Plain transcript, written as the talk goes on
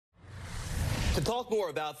To talk more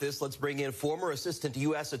about this, let's bring in former Assistant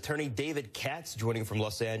U.S. Attorney David Katz, joining from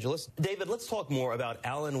Los Angeles. David, let's talk more about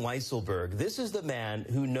Allen Weisselberg. This is the man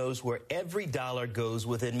who knows where every dollar goes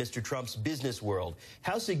within Mr. Trump's business world.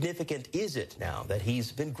 How significant is it now that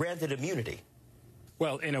he's been granted immunity?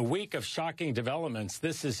 Well, in a week of shocking developments,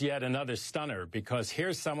 this is yet another stunner, because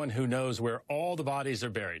here's someone who knows where all the bodies are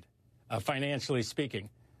buried, financially speaking,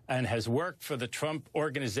 and has worked for the Trump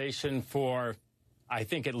organization for, I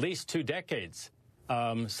think, at least 2 decades.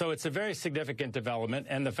 So it's a very significant development,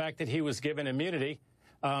 and the fact that he was given immunity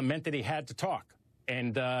meant that he had to talk.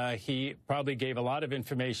 And he probably gave a lot of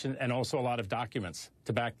information and also a lot of documents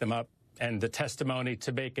to back them up, and the testimony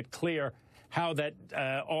to make it clear how that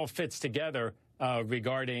all fits together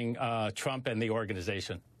regarding Trump and the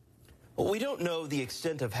organization. Well, we don't know the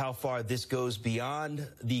extent of how far this goes beyond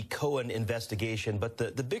the Cohen investigation, but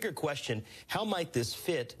the bigger question, how might this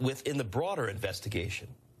fit within the broader investigation?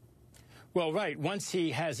 Well, right. Once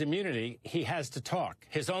he has immunity, he has to talk.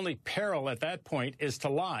 His only peril at that point is to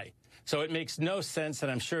lie. So it makes no sense, and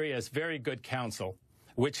I'm sure he has very good counsel,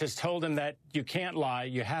 which has told him that you can't lie,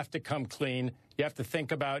 you have to come clean, you have to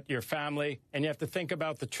think about your family, and you have to think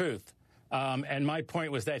about the truth. And my point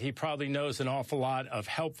was that he probably knows an awful lot of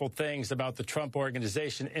helpful things about the Trump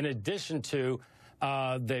organization, in addition to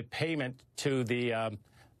the payment to the,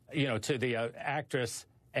 actress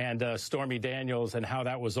and Stormy Daniels, and how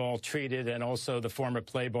that was all treated, and also the former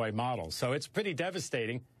Playboy model. So it's pretty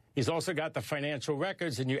devastating. He's also got the financial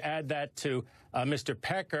records, and you add that to Mr.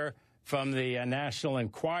 Pecker from the National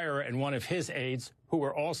Enquirer and one of his aides, who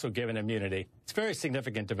were also given immunity. It's a very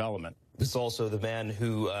significant development. This is also the man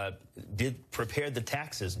who prepared the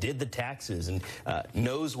taxes, did the taxes, and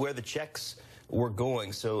knows where the checks were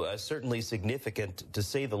going. So certainly significant, to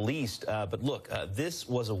say the least. But look, this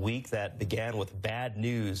was a week that began with bad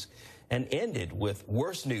news and ended with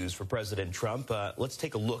worse news for President Trump. Let's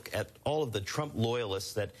take a look at all of the Trump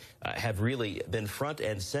loyalists that have really been front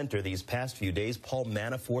and center these past few days. Paul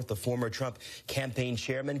Manafort, the former Trump campaign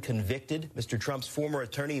chairman, convicted. Mr. Trump's former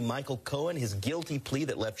attorney, Michael Cohen, his guilty plea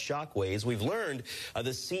that left shockwaves. We've learned the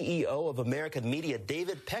CEO of American media,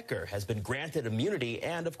 David Pecker, has been granted immunity.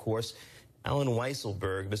 And, of course, Allen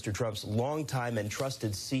Weisselberg, Mr. Trump's longtime and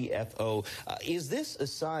trusted CFO. Is this a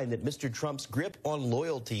sign that Mr. Trump's grip on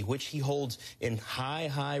loyalty, which he holds in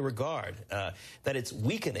high regard, that it's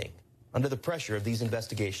weakening under the pressure of these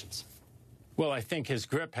investigations? Well, I think his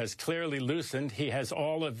grip has clearly loosened. He has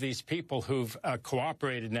all of these people who've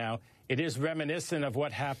cooperated now. It is reminiscent of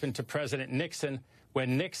what happened to President Nixon,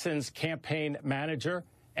 when Nixon's campaign manager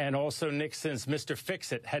and also Nixon's Mr.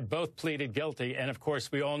 Fix-It had both pleaded guilty. And, of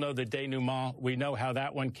course, we all know the denouement. We know how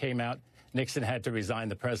that one came out. Nixon had to resign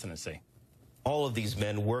the presidency. All of these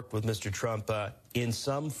men worked with Mr. Trump in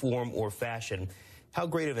some form or fashion. How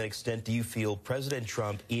great of an extent do you feel President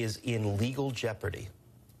Trump is in legal jeopardy?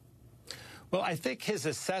 Well, I think his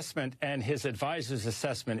assessment and his advisor's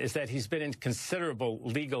assessment is that he's been in considerable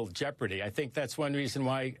legal jeopardy. I think that's one reason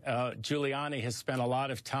why Giuliani has spent a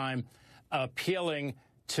lot of time appealing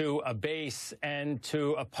to a base and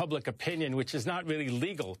to a public opinion, which is not really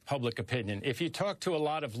legal public opinion. If you talk to a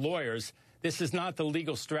lot of lawyers, this is not the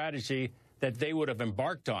legal strategy that they would have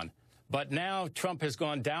embarked on. But now Trump has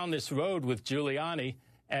gone down this road with Giuliani,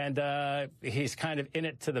 and he's kind of in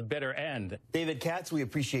it to the bitter end. David Katz, we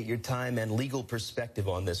appreciate your time and legal perspective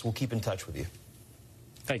on this. We'll keep in touch with you.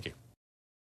 Thank you.